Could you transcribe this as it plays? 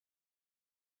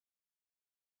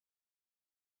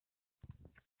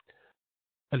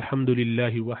الحمد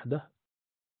لله وحده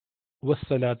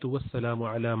والصلاة والسلام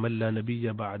على من لا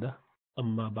نبي بعده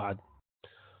أما بعد.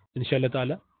 Inshallah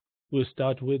ta'ala, we'll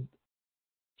start with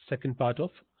second part of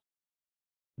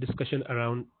discussion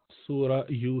around Surah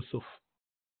Yusuf.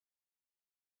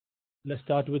 Let's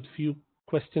start with few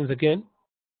questions again.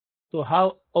 So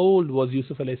how old was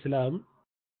Yusuf alayhi salam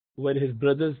when his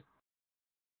brothers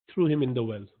threw him in the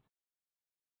well?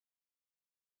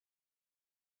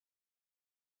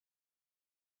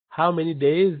 How many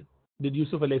days did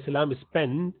Yusuf alayhi salam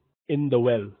spend in the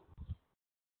well?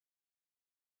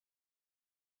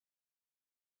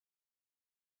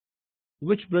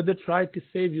 Which brother tried to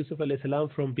save Yusuf alayhi salam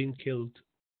from being killed?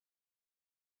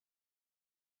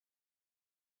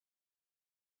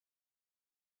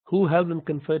 Who helped and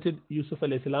comforted Yusuf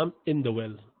alayhi salam in the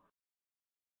well?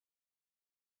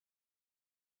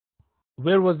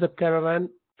 Where was the caravan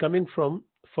coming from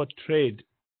for trade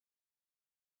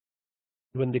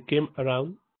when they came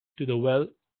around to the well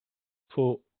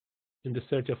for in the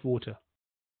search of water?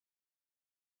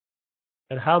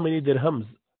 And how many dirhams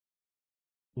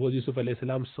was Yusuf alayhi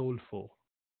salam sold for?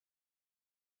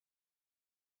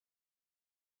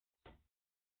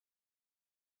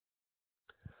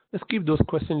 Let's keep those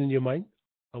questions in your mind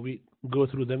and we go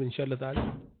through them inshallah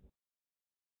ta'ala.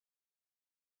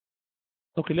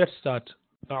 Okay, let's start.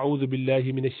 أعوذ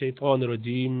بالله من الشيطان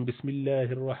الرجيم بسم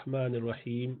الله الرحمن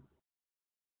الرحيم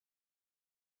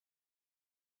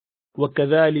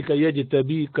وكذلك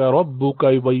يجتبيك ربك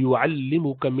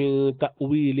ويعلمك من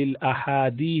تأويل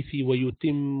الأحاديث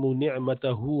ويتم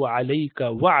نعمته عليك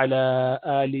وعلى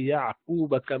آل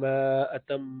يعقوب كما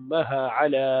أتمها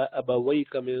على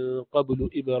أبويك من قبل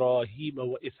إبراهيم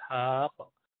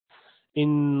وإسحاق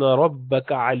إن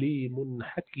ربك عليم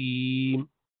حكيم.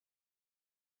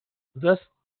 Thus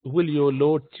will your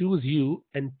Lord choose you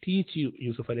and teach you,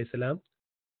 Yusuf alayhi salam,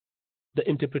 the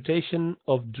interpretation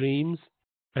of dreams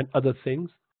and other things,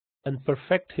 and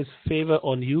perfect his favor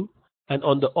on you and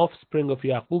on the offspring of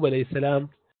Yaqub alayhi salam,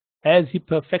 as he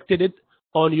perfected it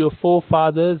on your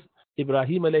forefathers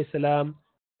Ibrahim alayhi salam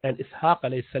and Ishaq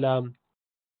alayhi salam.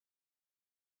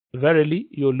 Verily,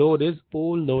 your Lord is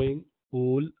all-knowing,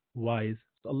 all-wise.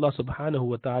 Allah subhanahu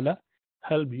wa ta'ala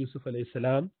helped Yusuf alayhi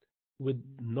salam with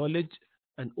knowledge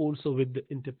and also with the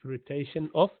interpretation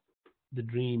of the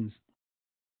dreams.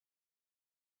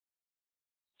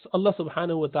 So Allah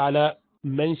subhanahu wa ta'ala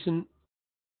mentioned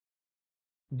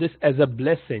this as a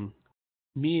blessing,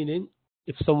 meaning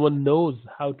if someone knows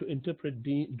how to interpret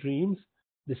dreams,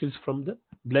 this is from the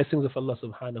blessings of Allah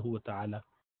subhanahu wa ta'ala.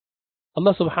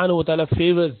 Allah subhanahu wa ta'ala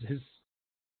favors his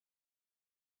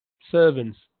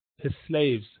servants, his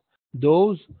slaves,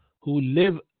 those who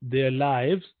live their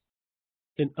lives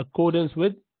in accordance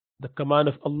with the command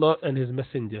of Allah and his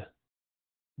messenger.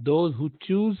 Those who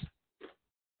choose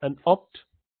and opt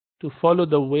to follow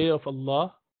the way of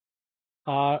Allah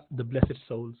are the blessed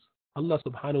souls. Allah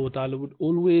subhanahu wa ta'ala would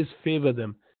always favor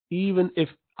them, even if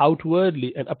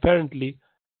outwardly and apparently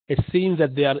it seems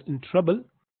that they are in trouble.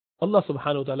 Allah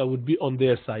subhanahu wa ta'ala would be on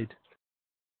their side.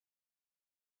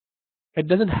 It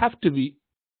doesn't have to be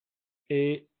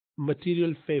a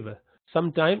material favor.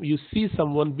 Sometimes you see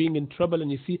someone being in trouble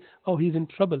and you see, oh, he's in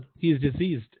trouble, he is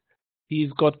diseased,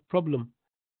 he's got problem,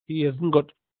 he hasn't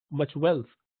got much wealth.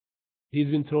 He's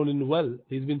been thrown in well.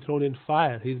 He's been thrown in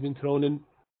fire. He's been thrown in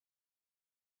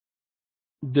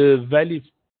the valley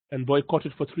and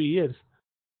boycotted for 3 years.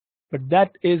 But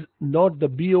that is not the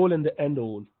be-all and the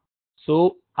end-all.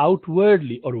 So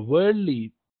outwardly or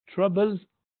worldly troubles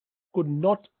could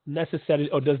not necessarily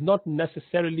or does not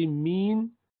necessarily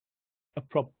mean a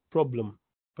problem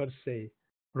per se.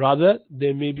 Rather,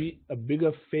 there may be a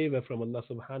bigger favor from Allah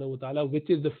subhanahu wa ta'ala, which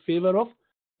is the favor of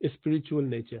a spiritual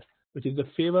nature, which is the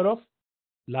favor of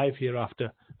life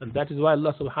hereafter. And that is why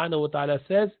Allah subhanahu wa ta'ala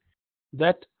says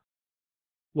that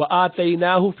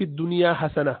وَآتَيْنَاهُ فِي الدُّنْيَا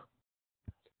حَسَنَةً.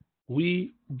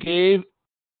 We gave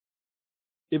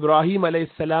Ibrahim alayhi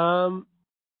salam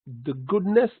the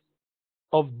goodness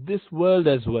of this world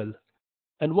as well.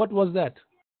 And what was that?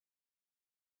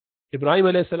 Ibrahim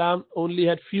alayhi salam only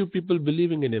had few people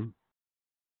believing in him.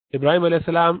 Ibrahim alayhi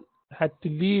salam had to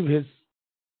leave his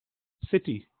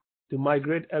city to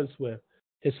migrate elsewhere.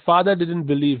 His father didn't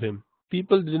believe him.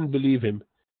 People didn't believe him.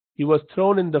 He was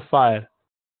thrown in the fire.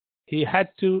 He had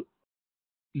to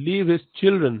leave his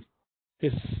children,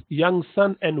 his young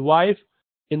son and wife,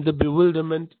 in the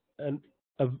bewilderment and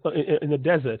in the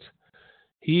desert.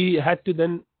 He had to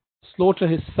then slaughter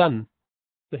his son.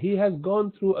 So he has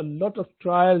gone through a lot of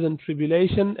trials and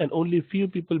tribulation, and only few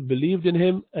people believed in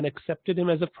him and accepted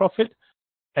him as a prophet.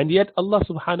 And yet Allah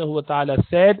subhanahu wa ta'ala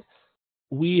said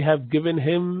we have given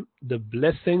him the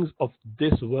blessings of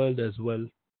this world as well.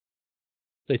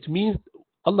 So it means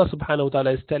Allah subhanahu wa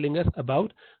ta'ala is telling us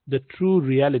about the true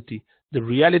reality, the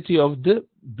reality of the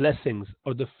blessings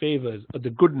or the favors or the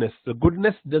goodness. The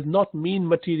goodness does not mean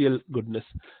material goodness,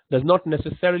 does not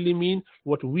necessarily mean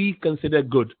what we consider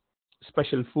good.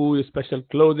 Special food, special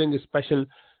clothing, special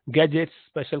gadgets,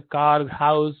 special car,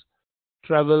 house,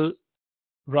 travel.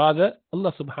 Rather,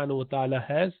 Allah subhanahu wa ta'ala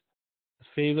has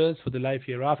favors for the life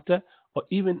hereafter, or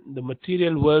even the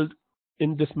material world.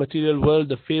 In this material world,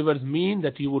 the favors mean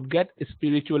that you would get a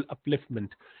spiritual upliftment.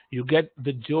 You get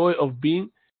the joy of being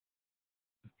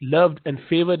loved and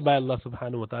favored by Allah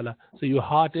subhanahu wa ta'ala. So your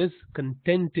heart is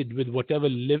contented with whatever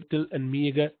little and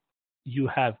meager you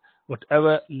have.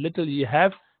 Whatever little you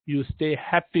have, you stay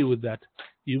happy with that.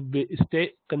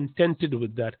 Stay contented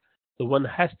with that. So one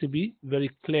has to be very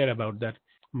clear about that.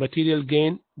 Material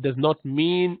gain does not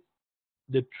mean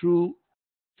the true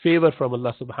favor from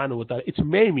Allah subhanahu wa ta'ala. It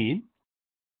may mean,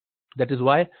 that is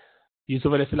why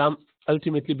Yusuf alayhi salam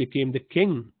ultimately became the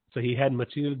king. So he had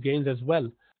material gains as well.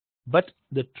 But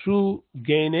the true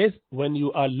gain is when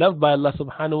you are loved by Allah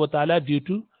subhanahu wa ta'ala due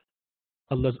to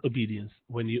Allah's obedience.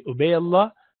 When you obey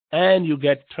Allah and you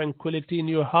get tranquility in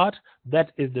your heart,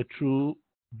 that is the true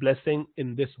blessing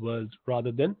in this world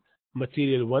rather than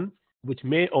material one, which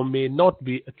may or may not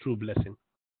be a true blessing.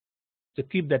 So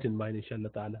keep that in mind, inshallah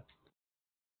ta'ala.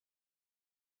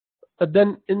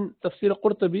 Then in Tafsir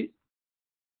Qurtubi,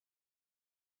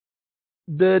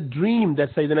 the dream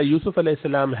that Sayyidina Yusuf alayhi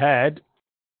salam had,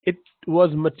 it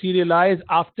was materialized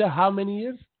after how many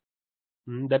years?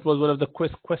 That was one of the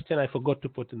question I forgot to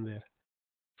put in there.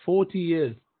 40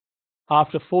 years.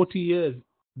 After 40 years,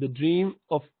 the dream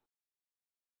of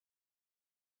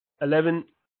 11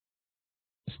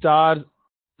 stars,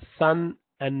 sun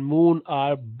and moon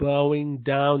are bowing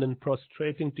down and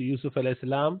prostrating to Yusuf alayhi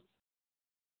salam.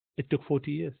 It took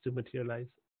 40 years to materialize.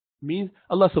 Means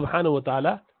Allah subhanahu wa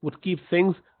ta'ala would keep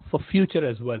things for future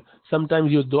as well.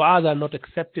 Sometimes your du'as are not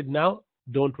accepted now.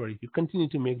 Don't worry. You continue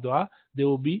to make dua. They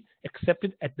will be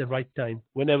accepted at the right time.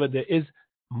 Whenever there is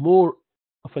more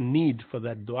of a need for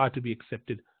that dua to be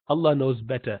accepted. Allah knows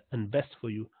better and best for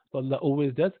you. So Allah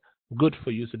always does good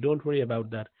for you. So don't worry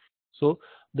about that. So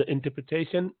the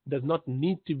interpretation does not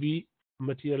need to be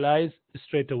materialized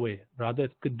straight away. Rather,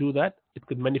 it could do that. It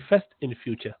could manifest in the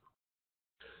future.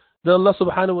 Then Allah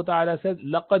subhanahu wa ta'ala says,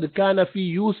 لَقَدْ كَانَ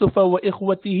فِي يُوسُفَ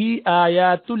وَإِخْوَتِهِ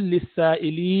آيَاتٌ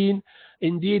لِلسَّائِلِينَ.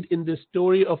 Indeed, in the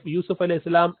story of Yusuf alayhi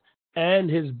salam and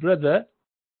his brother,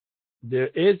 there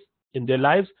is, in their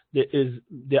lives,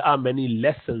 there are many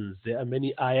lessons, there are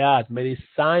many ayat, many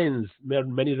signs,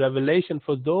 many revelation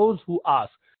for those who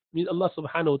ask. Means Allah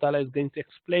subhanahu wa ta'ala is going to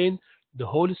explain the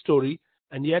whole story,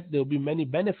 and yet there will be many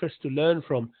benefits to learn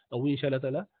from. And we inshallah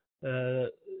ta'ala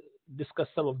discuss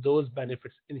some of those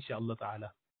benefits inshallah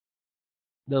ta'ala.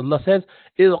 Then Allah says,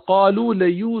 إِذْ قَالُوا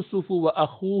لَيُوسُفُ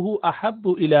وَأَخُوهُ أَحَبُّ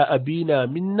إِلَىٰ أَبِينَا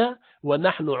مِنَّا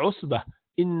وَنَحْنُ عُصْبَةٌ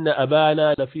إِنَّ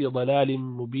أَبَانَا لَفِي ضَلَالٍ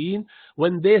مُبِينٍ.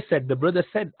 When they said, the brothers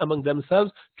said among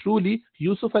themselves, truly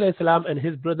Yusuf alayhi salam and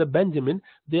his brother Benjamin,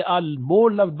 they are more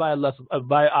loved by Allah,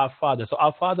 by our father. So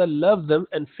our father loves them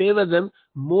and favors them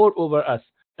more over us.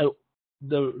 And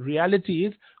the reality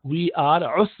is, we are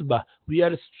usbah. We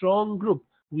are a strong group.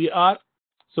 We are,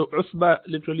 so usbah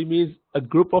literally means a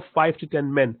group of 5 to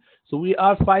 10 men. So we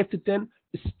are 5 to 10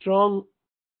 strong,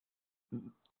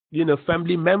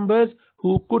 family members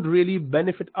who could really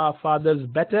benefit our fathers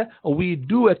better. Or we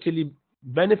do actually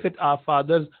benefit our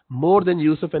fathers more than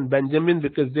Yusuf and Benjamin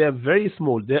because they are very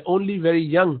small. They're only very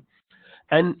young.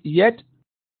 And yet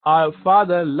our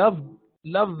father loves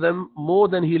them more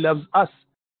than he loves us.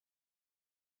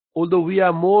 Although we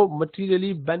are more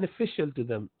materially beneficial to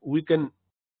them. We can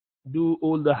do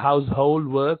all the household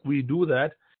work. We do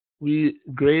that. We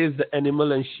graze the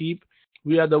animal and sheep.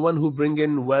 We are the one who bring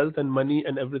in wealth and money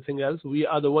and everything else. We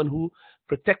are the one who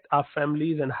protect our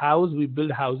families and house. We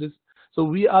build houses. So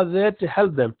we are there to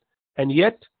help them. And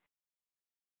yet,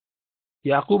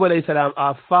 Yaqub alayhi salam,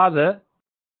 our father,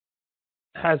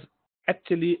 has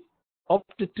actually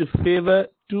opted to favor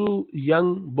 2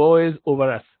 young boys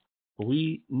over us.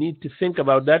 We need to think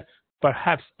about that,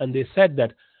 perhaps. And they said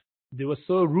that. They were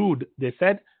so rude. They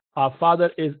said, our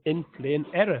father is in plain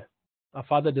error. Our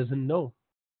father doesn't know.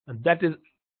 And that is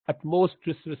utmost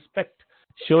disrespect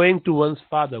showing to one's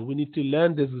father. We need to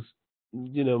learn this,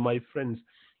 my friends,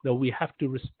 that we have to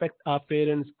respect our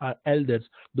parents, our elders.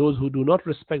 Those who do not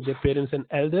respect their parents and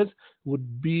elders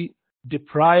would be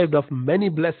deprived of many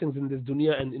blessings in this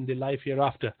dunya and in the life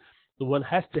hereafter. So one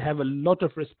has to have a lot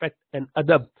of respect and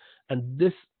adab. And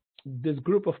this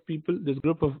group of people, this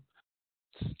group of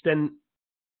 10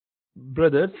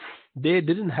 brothers, they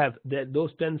didn't have,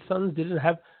 those 10 sons didn't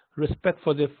have respect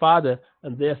for their father,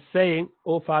 and they are saying,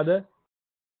 "Oh, father,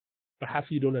 perhaps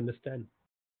you don't understand."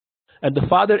 And the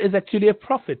father is actually a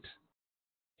prophet.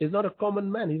 He's not a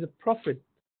common man, he's a prophet.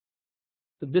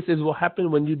 So this is what happens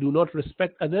when you do not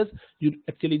respect others. You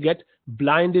actually get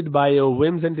blinded by your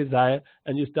whims and desire,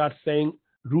 and you start saying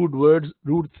rude words,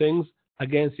 rude things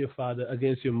against your father,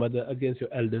 against your mother, against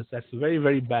your elders. That's very,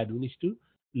 very bad. We need to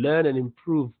learn and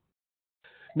improve.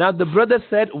 Now the brother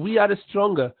said, "We are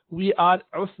stronger. We are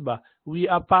usba. We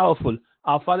are powerful.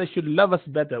 Our father should love us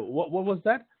better." What was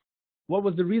that? What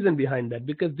was the reason behind that?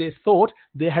 Because they thought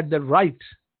they had the right.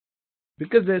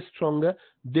 Because they're stronger,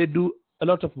 they do a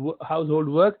lot of household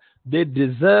work. They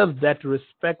deserve that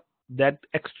respect, that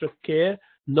extra care,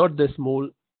 not the small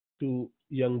to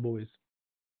young boys.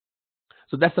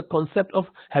 So that's the concept of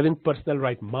having personal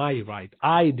right. My right.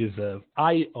 I deserve.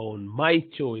 I own. My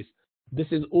choice.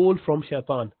 This is all from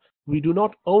shaitan. We do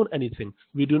not own anything.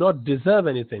 We do not deserve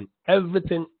anything.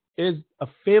 Everything is a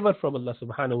favor from Allah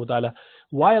subhanahu wa ta'ala.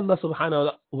 Why Allah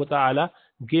subhanahu wa ta'ala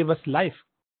gave us life?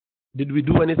 Did we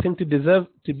do anything to deserve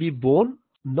to be born?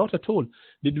 Not at all.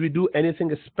 Did we do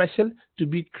anything special to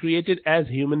be created as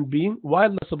human being? Why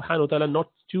Allah subhanahu wa ta'ala not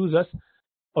choose us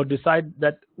or decide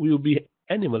that we will be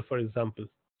animal, for example,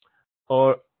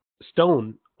 or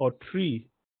stone or tree?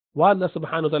 Why Allah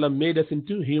subhanahu wa ta'ala made us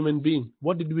into human being?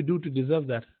 What did we do to deserve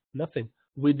that? Nothing.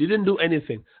 We didn't do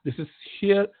anything. This is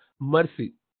sheer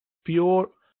mercy, pure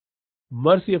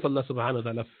mercy of Allah subhanahu wa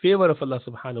ta'ala, favor of Allah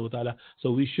subhanahu wa ta'ala.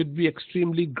 So we should be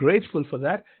extremely grateful for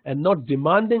that and not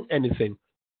demanding anything.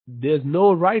 There's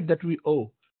no right that we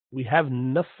owe. We have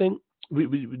nothing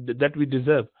that we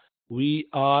deserve. We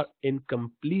are in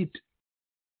complete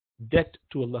debt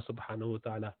to Allah subhanahu wa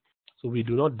ta'ala. So we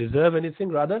do not deserve anything.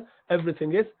 Rather,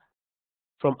 everything is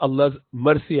from Allah's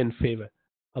mercy and favor,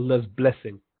 Allah's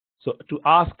blessing. So to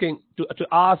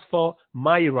ask for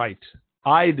my right,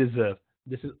 I deserve,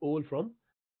 this is all from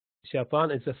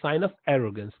shaitan. It's a sign of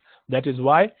arrogance. That is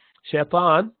why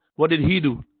shaitan, what did he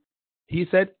do? He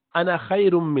said, "Ana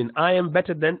khayrum min," I am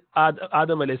better than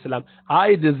Adam alayhi salam.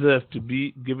 I deserve to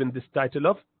be given this title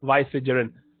of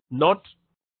vicegerent, not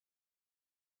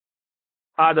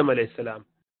Adam alayhi salam.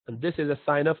 And this is a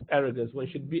sign of arrogance. One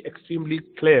should be extremely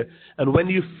clear. And when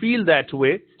you feel that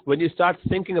way, when you start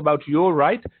thinking about your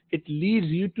right, it leads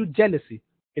you to jealousy.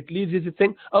 It leads you to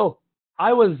think, "Oh,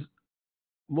 I was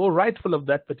more rightful of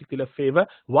that particular favor.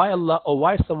 Why Allah or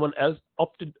why someone else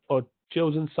opted or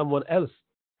chosen someone else?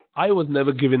 I was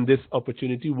never given this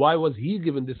opportunity. Why was he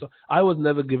given this? I was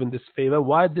never given this favor.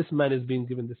 Why this man is being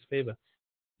given this favor?"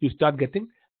 You start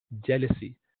getting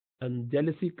jealousy. And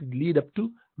jealousy could lead up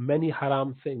to many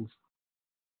haram things.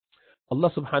 Allah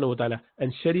subhanahu wa ta'ala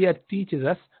and Sharia teaches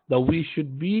us that we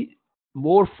should be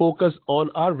more focused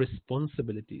on our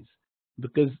responsibilities.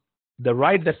 Because the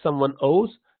right that someone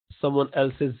owes, someone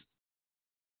else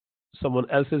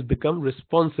has become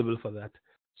responsible for that.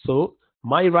 So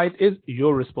my right is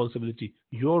your responsibility.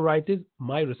 Your right is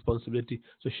my responsibility.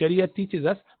 So Sharia teaches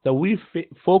us that we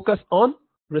focus on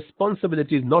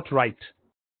responsibilities, not right.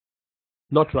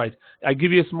 Not right. I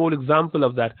give you a small example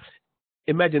of that.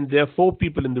 Imagine there are 4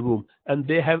 people in the room and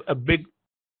they have a big,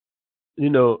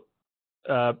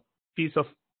 piece of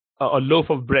a loaf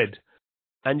of bread,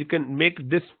 and you can make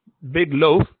this big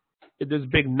loaf, this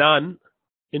big naan,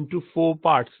 into 4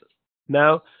 parts.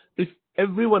 Now, if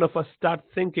every one of us start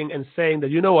thinking and saying that,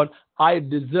 you know what, I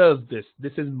deserve this.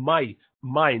 This is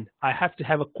mine. I have to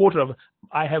have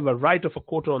I have a right of a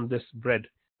quarter on this bread.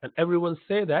 And everyone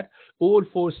say that, all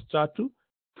 4 start to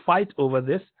fight over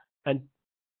this and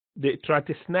they try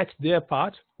to snatch their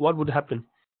part. What would happen?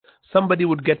 Somebody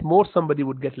would get more, somebody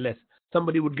would get less.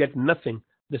 Somebody would get nothing.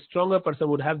 The stronger person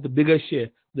would have the bigger share.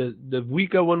 The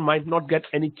weaker one might not get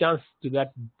any chance to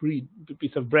that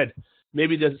piece of bread.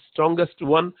 Maybe the strongest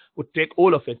one would take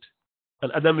all of it,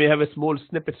 and other may have a small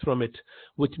snippets from it,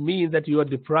 which means that you are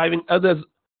depriving others.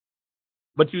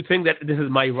 But you think that this is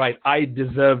my right, I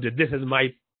deserved it, this is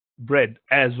my bread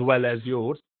as well as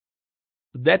yours.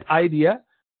 That idea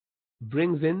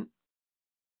brings in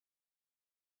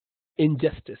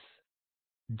injustice,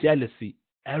 jealousy,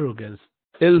 arrogance,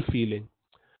 ill feeling.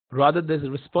 Rather, this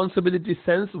responsibility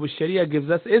sense which Sharia gives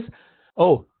us is,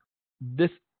 oh,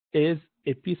 this is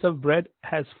a piece of bread,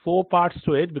 has 4 parts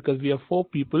to it because we are 4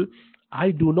 people.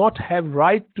 I do not have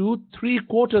right to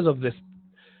 3/4 of this.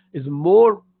 Is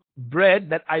more bread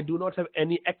that I do not have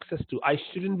any access to. I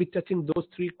shouldn't be touching those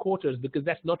 3/4 because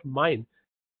that's not mine.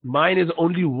 Mine is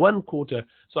only 1/4.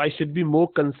 So I should be more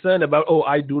concerned about, oh,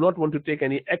 I do not want to take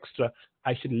any extra.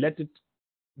 I should let it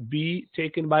be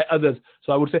taken by others.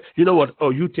 So I would say, you know what? Oh,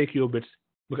 you take your bits.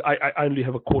 Because I only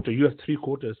have a quarter. You have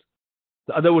 3/4.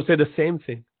 The other would say the same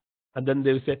thing. And then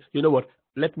they would say, you know what?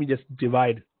 Let me just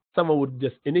divide. Someone would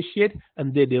just initiate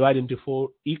and they divide into 4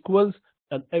 equals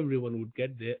and everyone would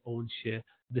get their own share.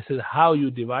 This is how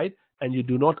you divide, and you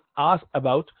do not ask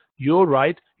about your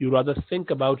right, you rather think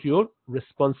about your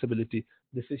responsibility.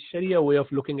 This is Sharia way of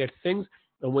looking at things,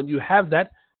 and when you have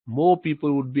that, more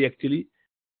people would be actually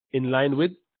in line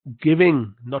with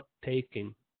giving, not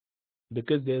taking,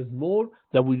 because there's more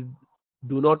that we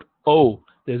do not owe,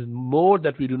 there's more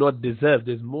that we do not deserve,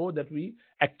 there's more that we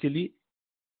actually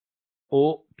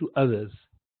owe to others.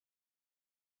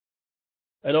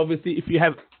 And obviously, if you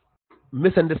have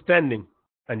misunderstanding,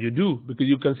 and you do because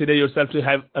you consider yourself to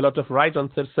have a lot of right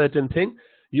on certain thing,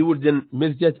 you would then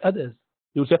misjudge others.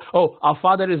 You would say, oh, our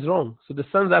father is wrong. So the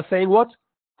sons are saying what?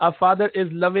 Our father is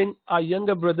loving our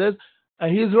younger brothers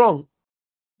and he is wrong.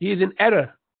 He is in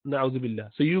error. Na'udhu.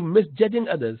 So you misjudging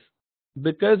others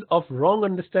because of wrong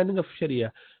understanding of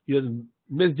Sharia. You're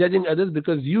misjudging others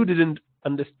because you didn't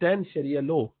understand Sharia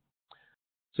law.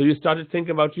 So you started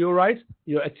thinking about your rights,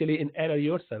 you're actually in error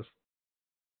yourself.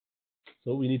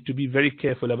 So we need to be very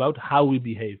careful about how we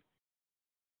behave.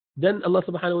 Then Allah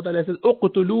subhanahu wa ta'ala says,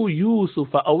 اقتلوا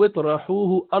يوسف أو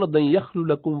اطرحوه أرضا يخل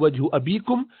لكم وجه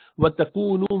أبيكم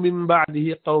وتكونوا من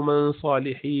بعده قوما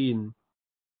صالحين.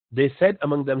 They said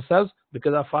among themselves,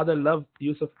 because our father loved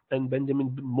Yusuf and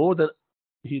Benjamin more than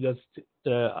he does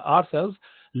ourselves,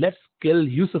 let's kill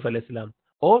Yusuf alayhi salam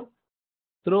or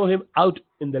throw him out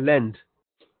in the land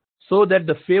so that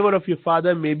the favor of your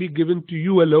father may be given to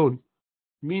you alone.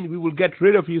 Mean we will get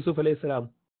rid of Yusuf alayhi salam.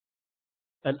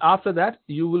 And after that,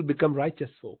 you will become righteous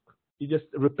folk. You just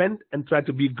repent and try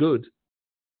to be good.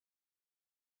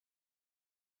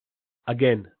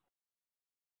 Again,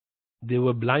 they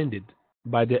were blinded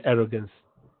by their arrogance.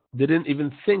 They didn't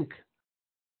even think,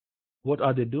 what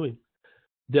are they doing?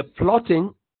 They're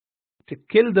plotting to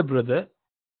kill the brother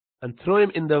and throw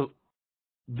him in the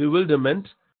bewilderment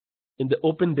in the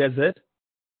open desert.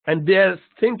 And they're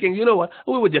thinking, you know what,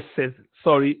 we would just say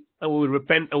sorry and we will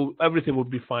repent and everything would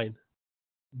be fine.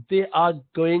 They are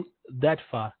going that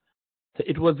far. So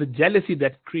it was the jealousy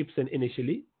that creeps in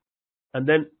initially. And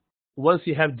then once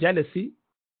you have jealousy,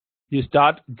 you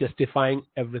start justifying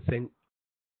everything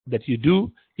that you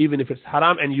do, even if it's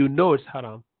haram and you know it's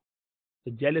haram.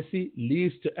 The jealousy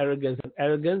leads to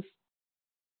arrogance,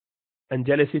 and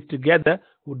jealousy together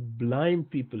would blind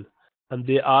people. And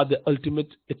they are the ultimate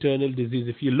eternal disease.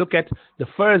 If you look at the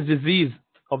first disease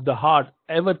of the heart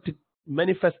ever to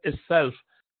manifest itself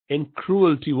in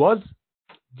cruelty was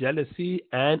jealousy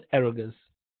and arrogance.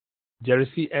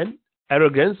 Jealousy and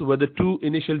arrogance were the two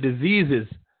initial diseases.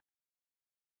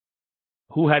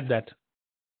 Who had that?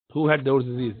 Who had those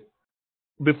diseases?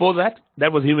 Before that,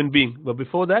 that was human being. But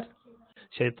before that,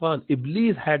 Shaitan,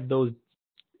 Iblis had those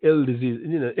ill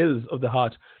diseases, ills of the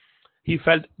heart. He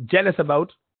felt jealous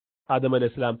about Adam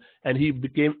alayhi salam, and he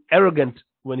became arrogant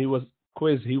when he was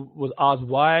quizzed. He was asked,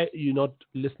 why are you not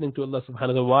listening to Allah subhanahu wa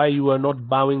ta'ala? Why you are not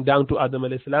bowing down to Adam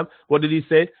alayhi salam? What did he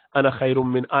say? Ana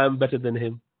khayrum min, I am better than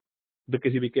him.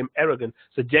 Because he became arrogant.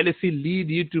 So jealousy leads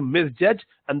you to misjudge,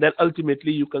 and then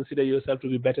ultimately you consider yourself to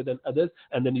be better than others,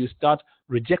 and then you start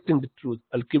rejecting the truth.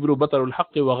 Al-kibru batarul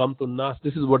haqqi wa ghamtun nas.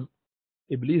 This is what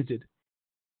Iblis did.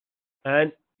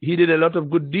 And he did a lot of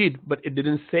good deed, but it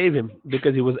didn't save him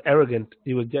because he was arrogant.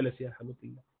 He was jealous.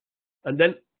 And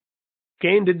then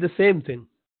Cain did the same thing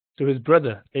to his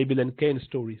brother, Abel and Cain's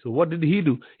story. So what did he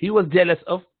do? He was jealous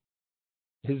of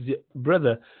his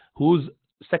brother whose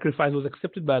sacrifice was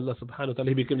accepted by Allah subhanahu wa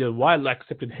ta'ala. He became jealous. Why Allah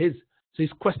accepted his? So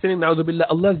he's questioning, na'udhu billah,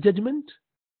 Allah's judgment.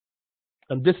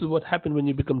 And this is what happened when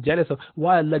you become jealous of,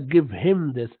 why Allah give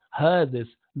him this, her this,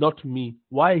 not me?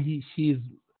 Why she's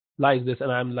like this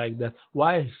and I'm like that?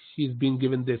 Why she's been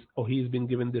given this or he's been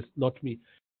given this, not me?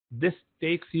 This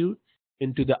takes you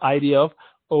into the idea of,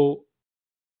 oh,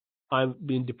 I'm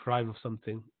being deprived of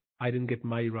something. I didn't get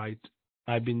my right.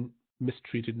 I've been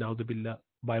mistreated, na'udhu billah,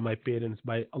 by my parents,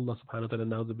 by Allah subhanahu wa ta'ala,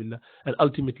 na'udhu billah. And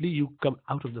ultimately you come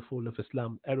out of the fold of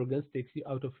Islam. Arrogance takes you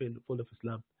out of the fold of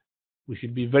Islam. We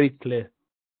should be very clear.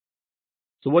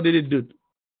 So what did it do?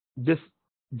 This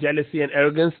jealousy and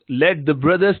arrogance led the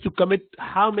brothers to commit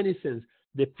how many sins?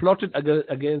 They plotted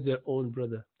against their own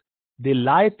brother. They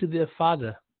lied to their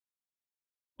father.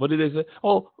 What did they say?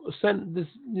 Oh, send this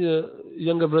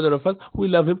younger brother of us. We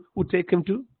love him. We take him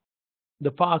to the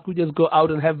park. We just go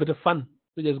out and have a bit of fun.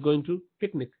 We're just going to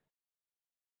picnic.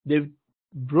 They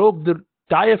broke the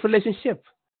tie of relationship.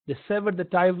 They severed the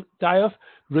tie of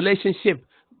relationship.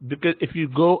 Because if you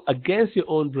go against your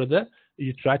own brother,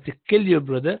 you try to kill your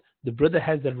brother, The brother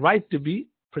has the right to be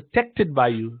protected by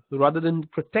you. Rather than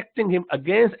protecting him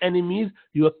against enemies,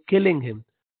 you are killing him.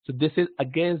 So this is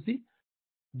against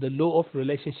the law of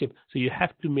relationship. So you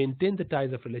have to maintain the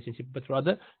ties of relationship, but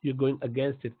rather you're going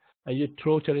against it and you're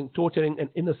torturing an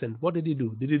innocent. What did he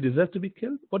do? Did he deserve to be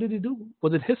killed? What did he do?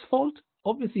 Was it his fault?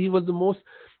 Obviously, he was the most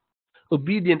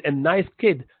obedient and nice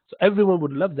kid. So everyone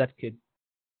would love that kid.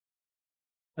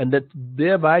 And that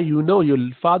thereby, your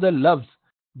father loves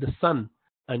the son,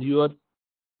 and you are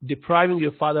depriving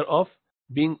your father of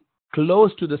being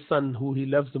close to the son who he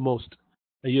loves the most.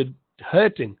 And you're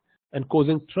hurting and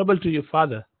causing trouble to your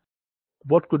father.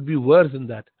 What could be worse than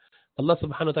that? Allah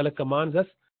subhanahu wa ta'ala commands us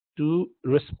to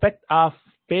respect our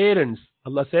parents.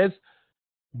 Allah says,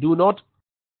 do not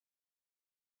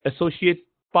associate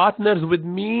partners with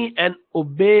me and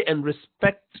obey and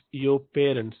respect your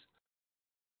parents.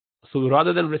 So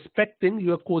rather than respecting,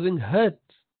 you are causing hurt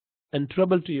and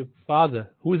trouble to your father,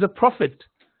 who is a prophet.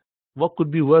 What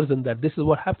could be worse than that? This is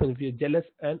what happens if you're jealous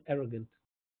and arrogant.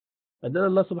 And then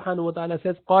Allah subhanahu wa ta'ala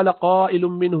says, قَالَ قَائِلٌ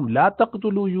مِّنْهُمْ لَا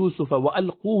تَقْتُلُوا يُوسُفَ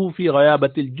وَأَلْقُوهُ فِي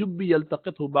غَيَابَةِ الْجُبِّ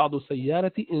يَلْتَقِطْهُ بَعْضُ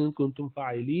السَّيَّارَةِ إِن كُنتُمْ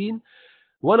فَاعِلِينَ.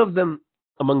 One of them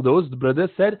among those, the brothers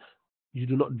said,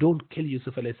 don't kill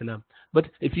Yusuf alayhi salam. But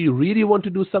if you really want to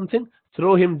do something,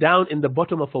 throw him down in the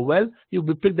bottom of a well. He'll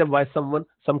be picked up by someone,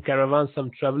 some caravan,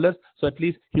 some travelers. So at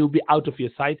least he will be out of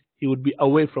your sight. He would be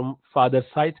away from father's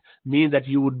sight, meaning that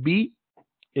you would be,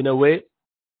 in a way,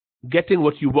 getting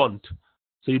what you want.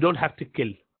 So you don't have to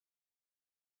kill.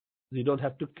 You don't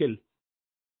have to kill.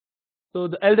 So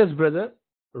the eldest brother,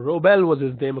 Robel was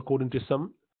his name according to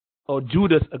some, or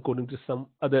Judas according to some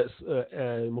other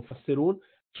Mufassirun,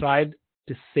 tried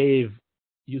to save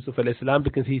Yusuf alayhi salam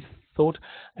because he thought,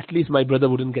 at least my brother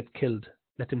wouldn't get killed.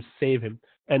 Let him save him.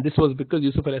 And this was because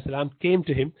Yusuf alayhi salam came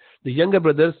to him. The younger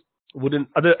brothers wouldn't,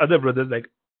 other brothers like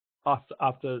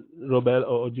after Robel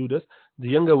or Judas, the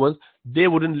younger ones, they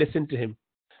wouldn't listen to him.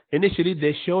 Initially,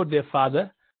 they showed their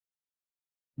father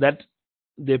that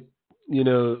they,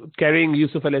 carrying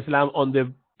Yusuf alayhi salam on their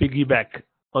piggyback,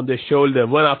 on their shoulder,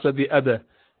 one after the other.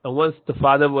 And once the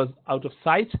father was out of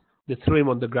sight, they threw him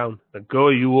on the ground. Like, go,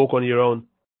 you walk on your own.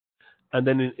 And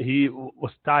then he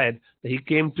was tired. He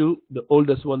came to the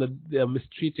oldest one that they are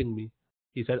mistreating me.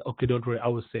 He said, okay, don't worry, I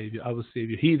will save you. I will save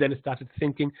you. He then started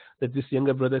thinking that this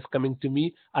younger brother is coming to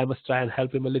me. I must try and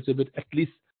help him a little bit, at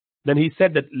least. Then he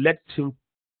said that let him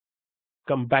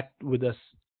come back with us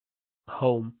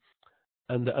home.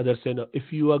 And the other said, no,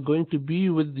 if you are going to be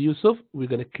with Yusuf, we're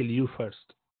going to kill you first.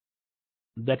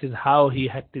 That is how he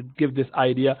had to give this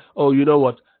idea, oh, you know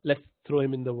what, let's throw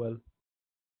him in the well.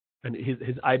 And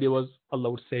his idea was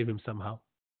Allah would save him somehow.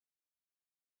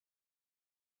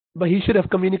 But he should have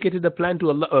communicated the plan to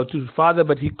Allah, to his father,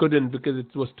 but he couldn't because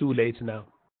it was too late now.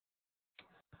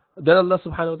 Then Allah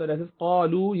subhanahu wa ta'ala says,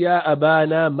 قَالُوا يَا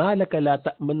أَبَانَا مَا لَكَ لَا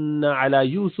تَأْمَنَّا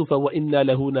عَلَى يُوسُفَ وَإِنَّا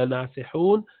لَهُ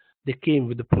لَنَاصِحُونَ. They came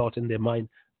with the plot in their mind.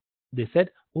 They said,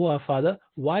 oh, our father,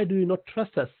 why do you not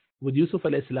trust us with Yusuf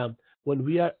alayhi salam when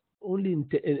we are only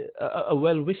a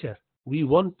well-wisher? We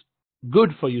want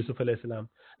good for Yusuf alayhi salam.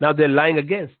 Now they're lying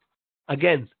again.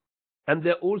 And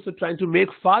they're also trying to make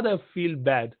father feel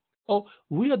bad. Oh,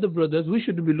 we are the brothers. We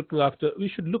should be looking after. We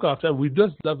should look after. And we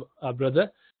just love our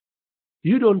brother.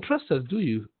 You don't trust us, do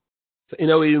you? So in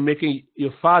a way, you're making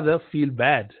your father feel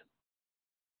bad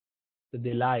that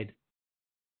they lied.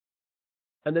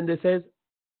 And then they said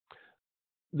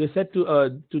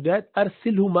to Dad,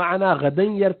 أرسله معنا غدا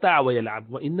يرتع ويلعب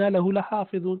وإنا له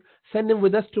لحافظون. Send him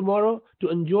with us tomorrow to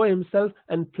enjoy himself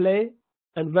and play,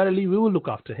 and verily we will look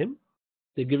after him.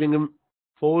 They're giving him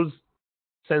false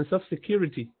sense of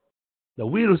security. Now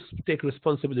we take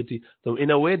responsibility. So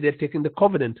in a way, they're taking the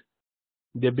covenant.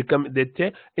 They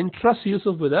entrust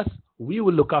Yusuf with us. We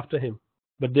will look after him.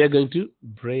 But they're going to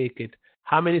break it.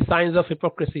 How many signs of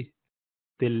hypocrisy?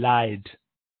 They lied.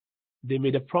 They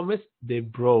made a promise. They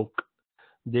broke.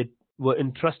 They were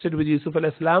entrusted with Yusuf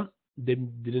alayhi salam. They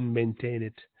didn't maintain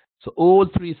it. So all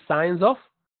three signs of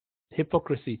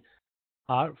hypocrisy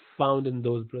are found in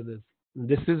those brothers.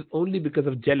 This is only because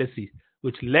of jealousy,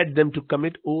 which led them to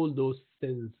commit all those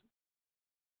sins.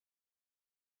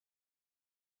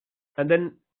 And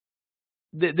then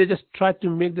they just tried to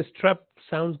make this trap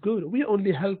sound good. We're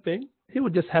only helping. He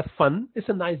would just have fun. It's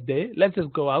a nice day. Let's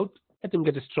just go out. Let him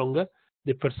get stronger.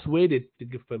 They persuaded to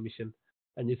give permission.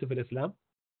 And Yusuf alayhi salam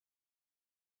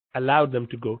allowed them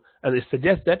to go. And they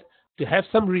suggest that to have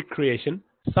some recreation,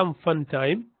 some fun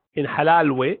time in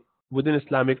halal way within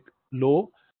Islamic law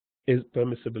is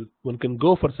permissible. One can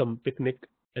go for some picnic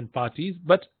and parties,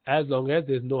 but as long as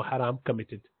there's no haram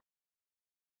committed.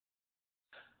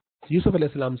 Yusuf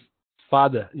alayhi salam's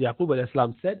father, Yaqub alayhi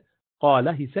salam, said,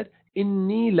 قال, he said,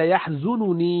 إني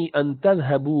ليحزنني أن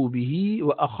تذهبوا به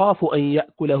وأخاف أن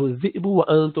يأكله الذئب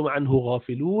وأنتم عنه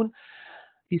غافلون.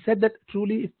 He said that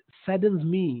truly it saddens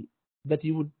me that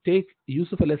you would take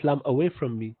Yusuf al-Islam away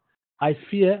from me. I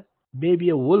fear maybe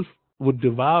a wolf would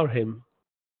devour him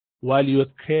while you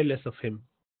are careless of him.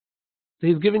 So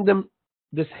he's giving them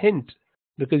this hint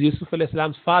because Yusuf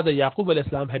al-Islam's father Yaqub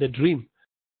al-Islam had a dream.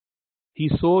 He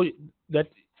saw that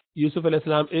Yusuf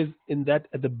al-Islam is in that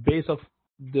at the base of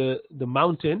the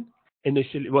mountain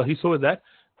initially. Well, he saw that,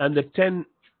 and the 10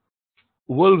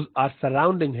 wolves are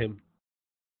surrounding him.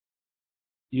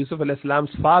 Yusuf al-Islam's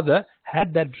father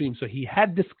had that dream, so he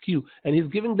had this cue, and he's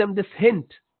giving them this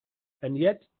hint, and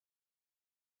yet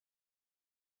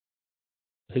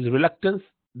his reluctance,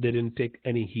 they didn't take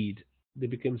any heed. They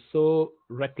became so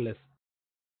reckless,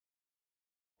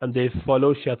 and they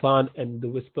follow shaitan and the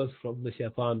whispers from the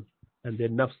shaitan and their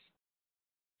nafs.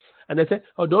 And they say,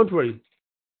 oh, don't worry,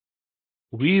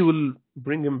 we will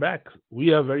bring him back.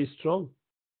 We are very strong.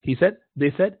 They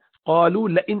said, قالوا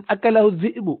لئن أكله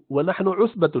الذئب ونحن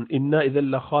عصبة إنا إذا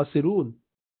لخاسرون.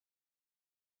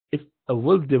 If a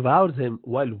wolf devours him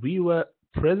while we were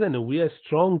present and we are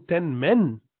strong 10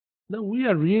 men, now we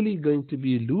are really going to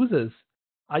be losers.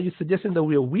 Are you suggesting that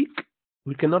we are weak?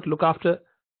 We cannot look after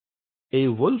a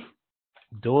wolf?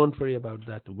 Don't worry about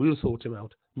that. We'll sort him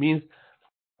out. Means,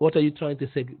 what are you trying to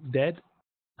say, Dad?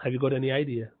 Have you got any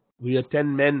idea? We are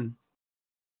 10 men.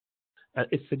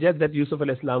 It suggests that Yusuf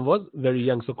al-Islam was very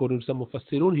young. So according to some of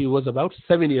Mufassirun, he was about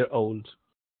 7-year-old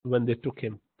when they took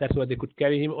him. That's why they could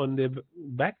carry him on their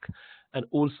back. And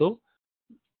also,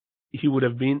 he would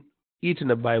have been eaten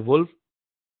up by a wolf.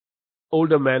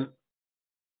 Older man,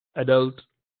 adult,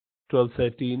 12,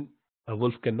 13, a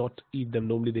wolf cannot eat them.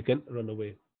 Normally they can run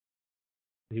away.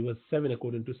 He was 7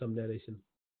 according to some narration.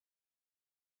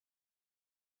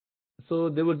 So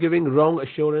they were giving wrong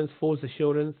assurance, false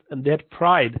assurance, and they had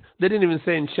pride. They didn't even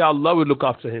say, Inshallah, we'll look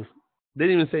after him. They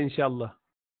didn't even say, Inshallah.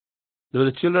 They were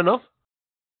the children of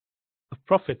a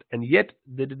prophet, and yet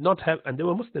they did not have, and they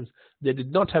were Muslims, they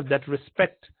did not have that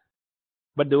respect.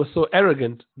 But they were so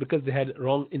arrogant because they had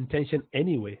wrong intention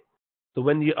anyway. So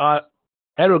when you are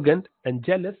arrogant and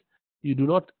jealous, you do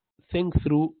not think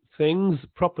through things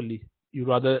properly. You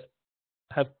rather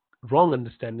have wrong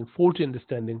understanding, faulty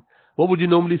understanding. What would you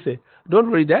normally say? Don't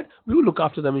worry, Dad. We will look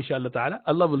after them, inshallah ta'ala.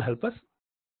 Allah will help us.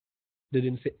 They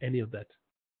didn't say any of that.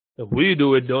 If we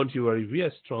do it, don't you worry. We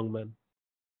are strong men.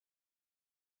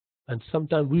 And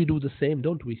sometimes we do the same,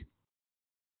 don't we?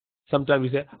 Sometimes we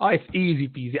say, oh, it's easy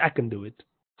peasy. I can do it.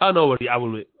 Oh, no worry. I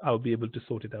will be able to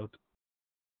sort it out.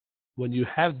 When you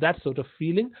have that sort of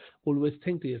feeling, always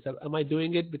think to yourself, am I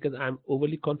doing it because I'm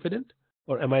overly confident?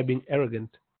 Or am I being arrogant?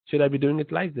 Should I be doing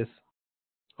it like this?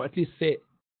 Or at least say,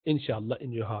 Inshallah,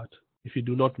 in your heart, if you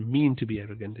do not mean to be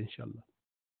arrogant, inshallah.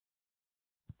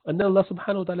 And then Allah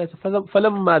subhanahu wa ta'ala says,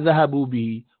 فَلَمَّا ذَهَبُوا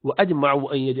بِهِ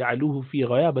وَأَجْمَعُوا أَن يَجْعَلُوهُ فِي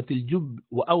غَيَابَةِ الْجُبِّ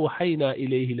وَأَوْحَيْنَا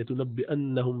إِلَيْهِ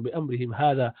لَتُنَبِّئَنَّهُمْ بِأَمْرِهِمْ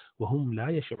هَذَا وَهُمْ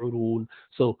لَا يَشْعُرُونَ.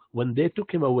 So when they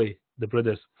took him away, the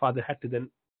brothers, father had to then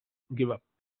give up.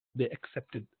 They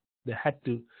accepted.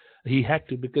 He had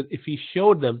to, because if he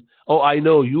showed them, oh, I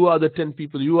know, you are the 10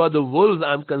 people, you are the wolves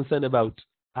I'm concerned about.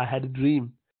 I had a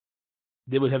dream.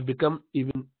 They would have become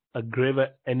even a graver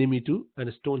enemy to, and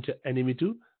a stauncher enemy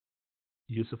to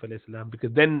Yusuf al-Islam,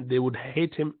 because then they would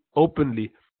hate him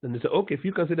openly. Then they say, okay, if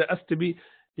you consider us to be,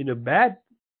 bad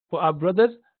for our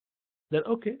brothers, then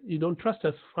okay, you don't trust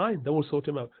us, fine, then we'll sort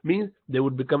him out. Means they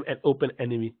would become an open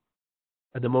enemy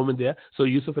at the moment there. So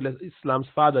Yusuf al-Islam's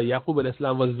father, Yaqub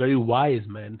al-Islam, was a very wise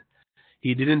man.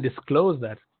 He didn't disclose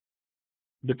that,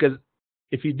 because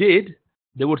if he did,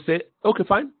 they would say, okay,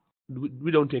 fine,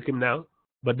 we don't take him now.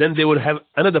 But then they would have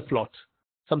another plot,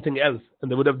 something else, and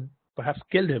they would have perhaps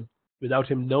killed him without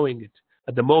him knowing it.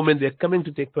 At the moment, they're coming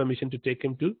to take permission to take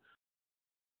him to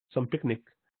some picnic.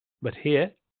 But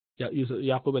here,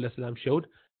 Yaqub al-Islam showed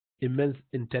immense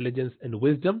intelligence and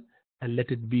wisdom, and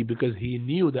let it be, because he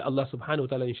knew that Allah subhanahu wa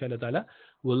ta'ala, inshallah ta'ala,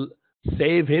 will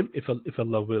save him if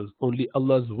Allah wills. Only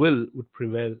Allah's will would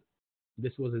prevail.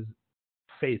 This was his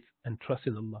faith and trust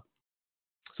in Allah.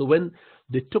 So when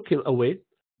they took him away,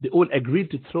 they all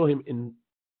agreed to throw him in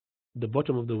the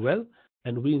bottom of the well,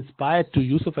 and we inspired to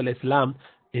Yusuf al-Islam,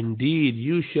 indeed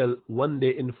you shall one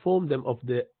day inform them of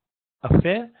the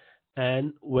affair,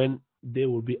 and when they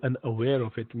will be unaware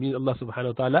of it. Means Allah subhanahu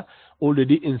wa ta'ala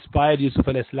already inspired Yusuf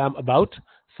al-Islam about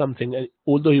something. And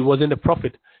although he wasn't a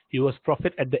prophet, he was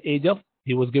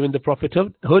given the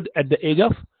prophethood at the age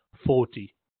of 40.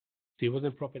 So he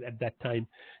wasn't a prophet at that time.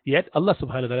 Yet Allah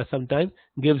subhanahu wa ta'ala sometimes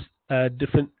gives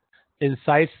different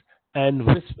insights, and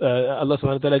Allah subhanahu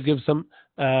wa ta'ala gives some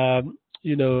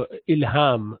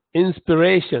ilham,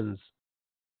 inspirations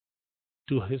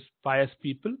to his pious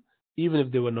people, even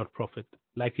if they were not prophet,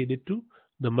 like he did to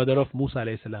the mother of Musa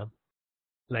alayhi salam,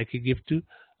 like he gave to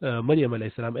Maryam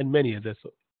alayhi salam, and many others.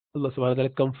 So Allah subhanahu wa ta'ala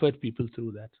comfort people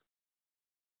through that.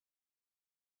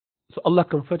 So Allah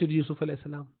comforted Yusuf alayhi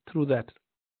salam through that.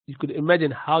 You could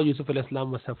imagine how Yusuf alayhi salam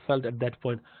must have felt at that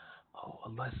point. Oh,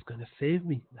 Allah is going to save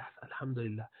me. That's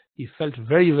Alhamdulillah. He felt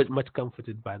very, very much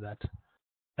comforted by that.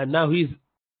 And now he's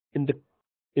in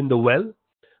the well.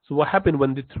 So what happened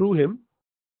when they threw him?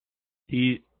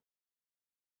 He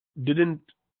didn't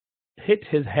hit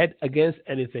his head against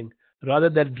anything. Rather,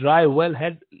 that dry well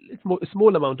had a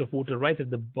small amount of water right at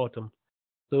the bottom.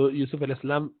 So Yusuf alayhi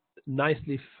salam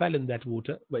nicely fell in that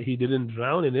water, but he didn't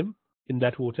drown in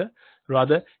that water.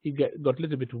 Rather, he got a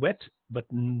little bit wet, but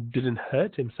didn't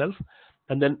hurt himself.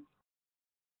 And then,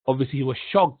 obviously, he was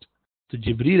shocked. To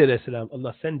Jibreel alayhi salam,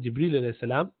 Allah sent Jibreel alayhi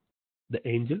salam, the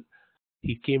angel.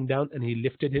 He came down and he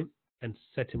lifted him and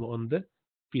set him on the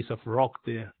piece of rock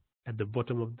there at the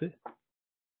bottom of the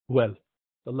well.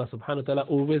 Allah subhanahu wa ta'ala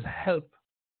always help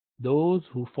those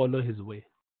who follow his way.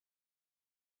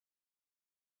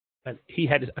 And he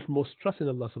had his utmost trust in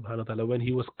Allah subhanahu wa ta'ala. When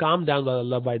he was calmed down by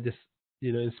Allah by this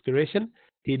inspiration,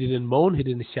 he didn't moan, he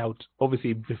didn't shout.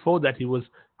 Obviously, before that he was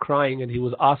crying and he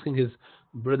was asking his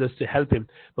brothers to help him.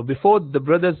 But before the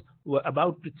brothers were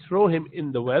about to throw him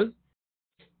in the well,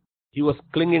 he was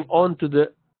clinging on to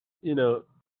the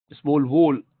small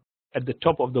wall at the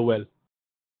top of the well.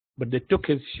 But they took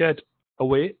his shirt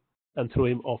away and threw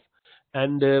him off.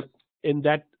 And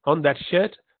on that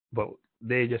shirt, well,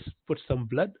 they just put some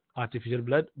blood, artificial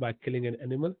blood, by killing an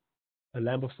animal, a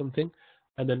lamb of something,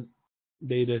 and then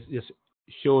they just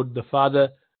showed the father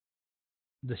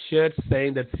the shirt,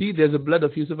 saying that, see, there's the blood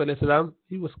of Yusuf alayhi salam.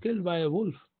 He was killed by a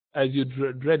wolf, as you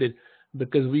dreaded,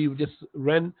 because we just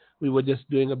ran. We were just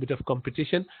doing a bit of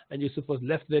competition, and Yusuf was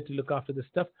left there to look after the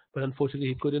stuff, but unfortunately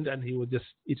he couldn't, and he was just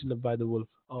eaten up by the wolf.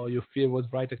 Oh, your fear was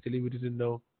right. Actually, we didn't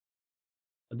know.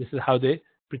 And this is how they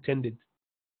pretended.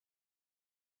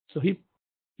 So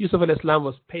Yusuf alayhi salam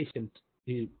was patient.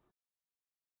 He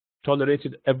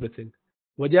tolerated everything.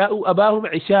 وَجَاءُوا أَبَاهُمْ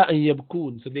عِشَاءً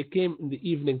يَبْكُونَ. So they came in the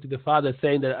evening to the father,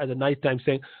 saying that at the night time,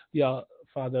 saying, "Ya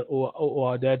father, or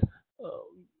our dad,"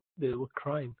 they were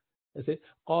crying. They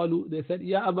said,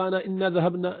 "Ya abana inna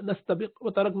dhahabna nastabiq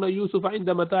wa tarakna Yusuf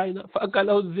 'inda mata'ina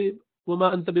fa'akalahu adh-dhib wa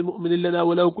ma anta bimu'minin lana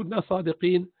walau kunna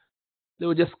sadiqin." They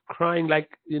were just crying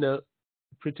like,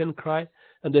 pretend cry.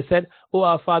 And they said, "Oh,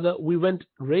 our father, we went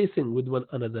racing with one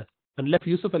another and left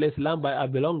Yusuf alayhi salam by our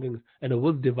belongings, and a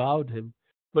wolf devoured him.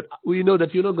 But we know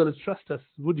that you're not going to trust us,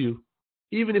 would you?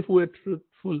 Even if we're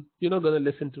truthful, you're not going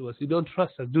to listen to us. You don't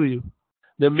trust us, do you?"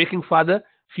 They're making father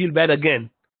feel bad again,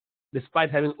 despite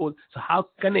having all. So how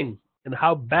cunning and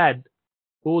how bad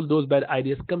all those bad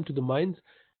ideas come to the minds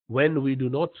when we do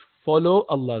not follow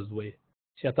Allah's way.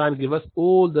 Shaitan give us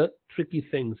all the tricky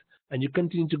things, and you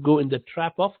continue to go in the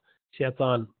trap of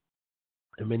Shaitan.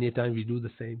 And many a time we do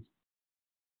the same.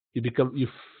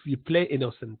 You play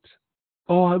innocent.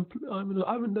 Oh, I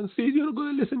haven't done seed, you're not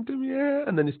going to listen to me.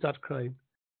 And then you start crying.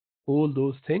 All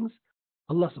those things,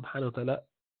 Allah subhanahu wa ta'ala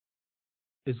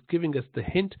is giving us the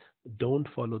hint, don't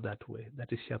follow that way.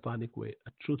 That is shaitanic way.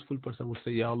 A truthful person would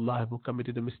say, "Ya Allah, I have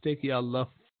committed a mistake. Ya Allah,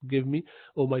 forgive me.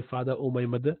 Oh my father, oh my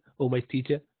mother, oh my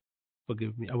teacher,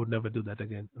 forgive me. I would never do that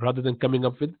again." Rather than coming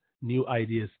up with new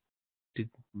ideas to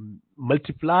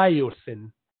multiply your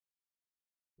sin.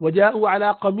 وجاءوا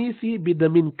على قميصه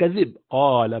بدم كذب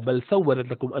قال بل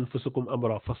سولت لكم أنفسكم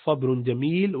أمرا فصبر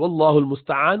جميل والله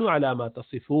المستعان على ما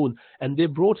تصفون. And they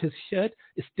brought his shirt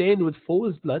stained with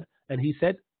false blood, and he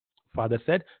said, father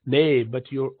said, "Nay,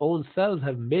 but your own selves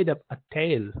have made up a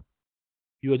tale.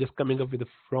 You are just coming up with a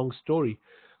wrong story."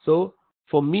 So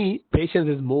for me, patience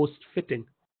is most fitting,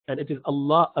 and it is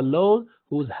Allah alone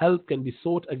whose help can be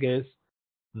sought against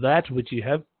that which you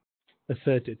have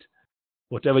asserted.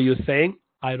 Whatever you're saying,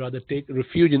 I rather take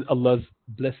refuge in Allah's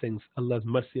blessings, Allah's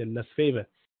mercy, Allah's favor.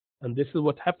 And this is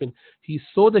what happened. He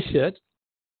saw the shirt.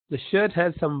 The shirt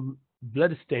had some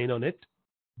blood stain on it,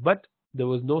 but there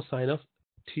was no sign of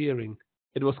tearing.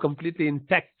 It was completely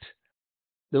intact.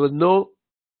 There was no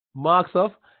marks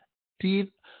of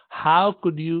teeth. How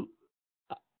could you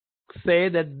say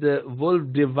that the wolf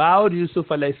devoured Yusuf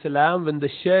alayhi salam when the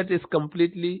shirt is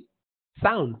completely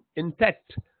sound,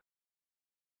 intact?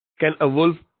 Can a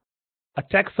wolf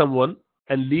attack someone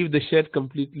and leave the shirt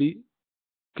completely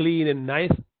clean and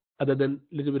nice, other than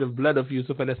a little bit of blood of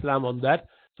Yusuf alayhi salam on that?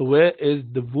 So where is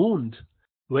the wound?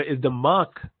 Where is the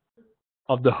mark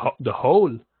of the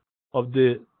hole of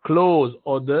the claws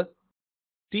or the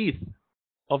teeth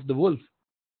of the wolf?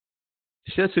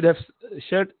 Shirt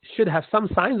should have some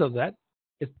signs of that.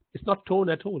 It's not torn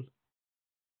at all.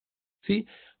 See,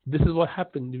 this is what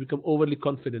happened. You become overly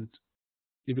confident.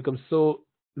 You become so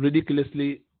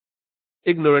ridiculously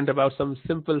ignorant about some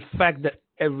simple fact that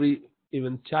every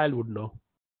even child would know,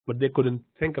 but they couldn't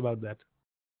think about that.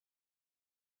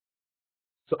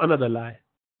 So another lie,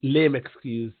 lame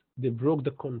excuse. They broke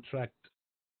the contract.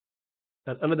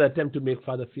 And another attempt to make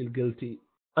father feel guilty.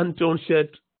 Untoned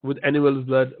shirt with animal's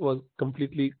blood was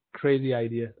completely crazy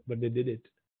idea, but they did it.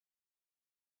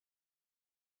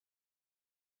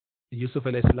 Yusuf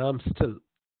alayhi salam still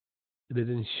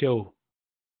didn't show.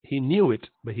 He knew it,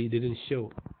 but he didn't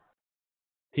show.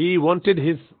 He wanted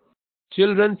his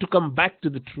children to come back to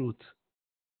the truth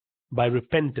by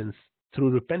repentance,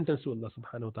 through repentance to Allah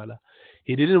subhanahu wa ta'ala.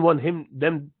 He didn't want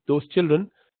those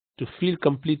children, to feel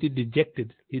completely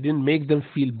dejected. He didn't make them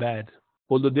feel bad.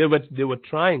 Although they were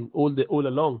trying all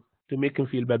along to make him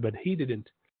feel bad, but he didn't.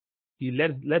 He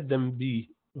let them be.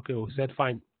 Okay, well, said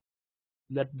fine.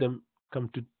 Let them come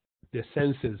to their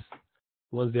senses.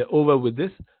 Once they're over with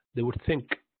this, they would think,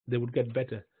 they would get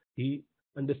better. He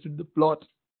understood the plot,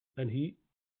 and he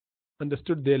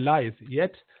understood their lies.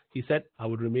 Yet he said, I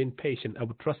would remain patient. I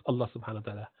would trust Allah subhanahu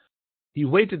wa ta'ala. He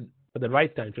waited for the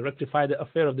right time to rectify the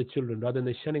affair of the children rather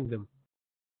than shunning them.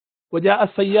 وجاء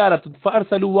السيارة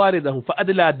فأرسلوا واردهم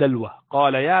فأدلى دلوه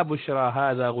قال يا بشرى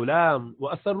هذا غلام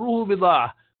وأسروه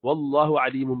بضاعة والله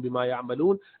عليم بما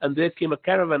يعملون. And there came a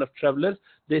caravan of travelers.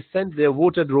 They sent their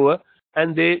water drawer,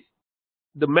 and the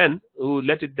men who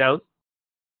let it down,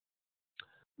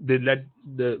 he let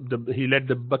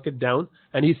the bucket down,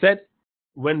 and he said,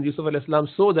 when Yusuf alayhi salam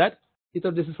saw that, he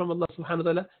thought this is from Allah subhanahu wa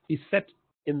ta'ala. He sat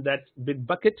in that big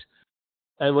bucket,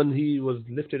 and when he was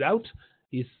lifted out,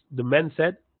 the men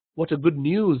said, what a good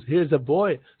news, here's a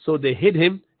boy. So they hid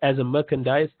him as a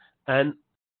merchandise, and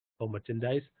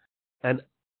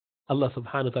Allah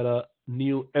subhanahu wa ta'ala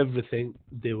knew everything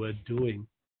they were doing.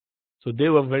 So they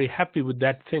were very happy with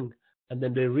that thing. And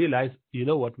then they realized, you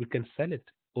know what, we can sell it.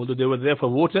 Although they were there for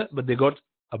water, but they got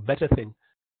a better thing.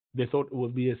 They thought it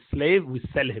would be a slave, we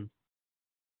sell him.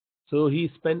 So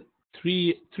he spent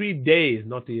three days,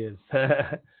 not years,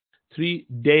 3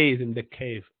 days in the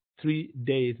cave. 3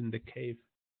 days in the cave.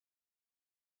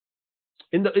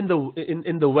 In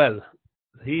the well.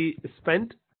 He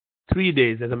spent 3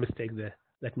 days. There's a mistake there.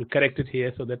 Let me correct it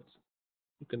here so that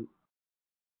you can.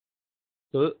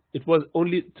 So it was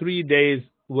only 3 days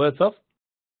worth of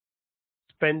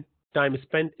time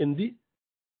spent in the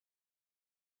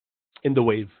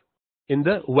wave, in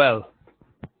the well.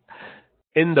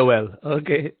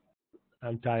 Okay,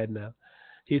 I'm tired now.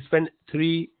 He spent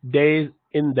 3 days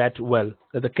in that well.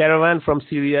 So the caravan from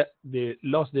Syria, they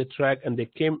lost their track and they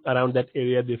came around that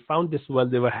area. They found this well.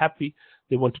 They were happy.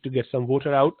 They wanted to get some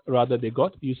water out. Rather, they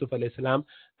got Yusuf alayhi salam.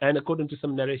 And according to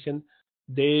some narration,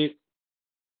 they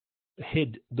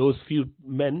hid those few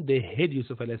men. They hid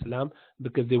Yusuf alayhi salam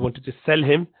because they wanted to sell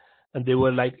him. And they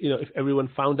were like, if everyone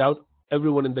found out,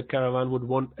 everyone in the caravan would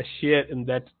want a share in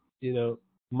that,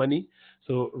 money.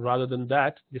 So rather than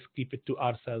that, just keep it to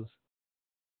ourselves.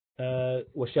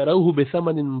 وشروه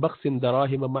بثمن بخس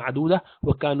دراهم معدودة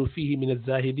وكانوا فيه من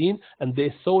الزاهدين. And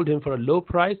they sold him for a low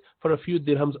price, for a few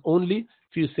dirhams only,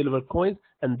 few silver coins,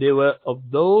 and they were of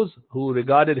those who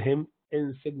regarded him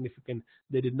insignificant.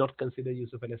 They did not consider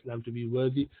Yusuf alayhi salam to be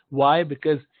worthy. Why?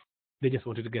 Because they just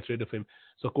wanted to get rid of him.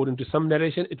 So according to some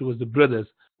narration, it was the brothers.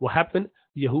 What happened?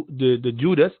 The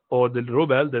Judas, or the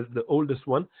rebel, the oldest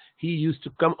one, he used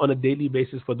to come on a daily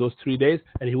basis for those 3 days,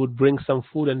 and he would bring some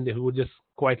food, and he would just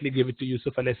quietly give it to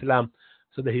Yusuf alayhi salam,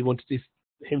 so that he wanted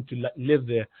him to live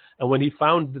there. And when he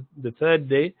found the third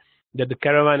day that the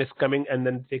caravan is coming and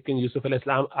then taking Yusuf alayhi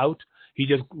salam out, he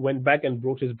just went back and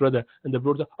brought his brother. And the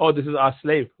brother said, oh, this is our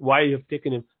slave. Why you have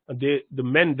taken him? And the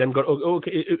men then got,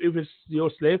 okay, if it's your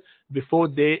slave, before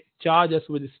they charge us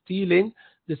with stealing,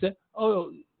 they said,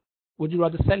 oh, would you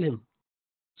rather sell him?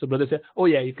 So brother said, oh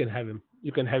yeah, you can have him.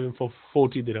 You can have him for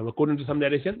 40 dirhams. According to some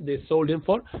narration, they sold him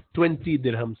for 20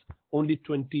 dirhams. Only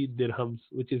 20 dirhams,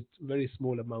 which is a very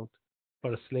small amount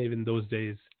for a slave in those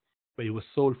days. But he was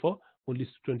sold for only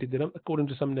 20 dirhams. According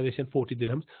to some narration, 40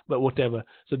 dirhams. But whatever.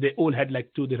 So they all had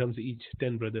like 2 dirhams each,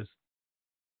 10 brothers,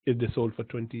 if they sold for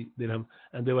 20 dirham.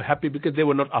 And they were happy because they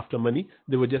were not after money.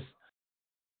 They were just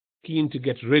keen to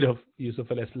get rid of Yusuf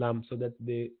alayhi salam so that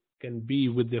they can be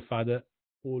with their father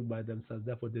all by themselves.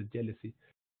 Therefore, there's jealousy.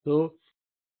 So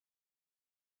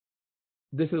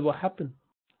this is what happened.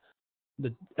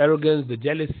 The arrogance, the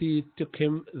jealousy took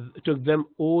them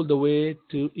all the way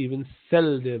to even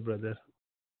sell their brother.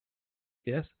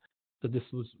 Yes. So this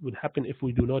would happen if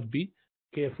we do not be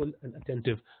careful and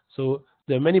attentive. So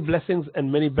There are many blessings and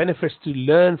many benefits to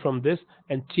learn from this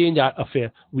and change our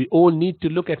affair. We all need to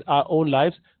look at our own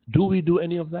lives. Do we do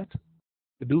any of that?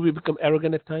 Do we become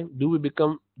arrogant at times? Do we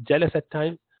become jealous at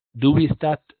times? Do we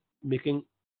start making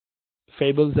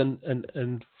fables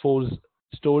and false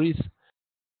stories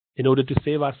in order to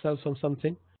save ourselves from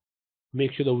something?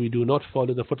 Make sure that we do not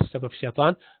follow the footsteps of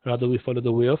shaitan, rather we follow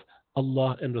the way of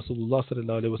Allah and Rasulullah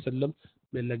sallallahu alaihi wasallam.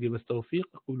 May Allah give us tawfiq.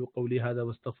 أقول قولي هذا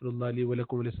واستغفر الله لي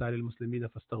ولكم ولسائر المسلمين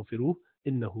فاستغفروه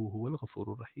إنه هو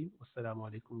الغفور الرحيم. والسلام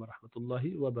عليكم ورحمة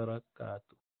الله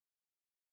وبركاته.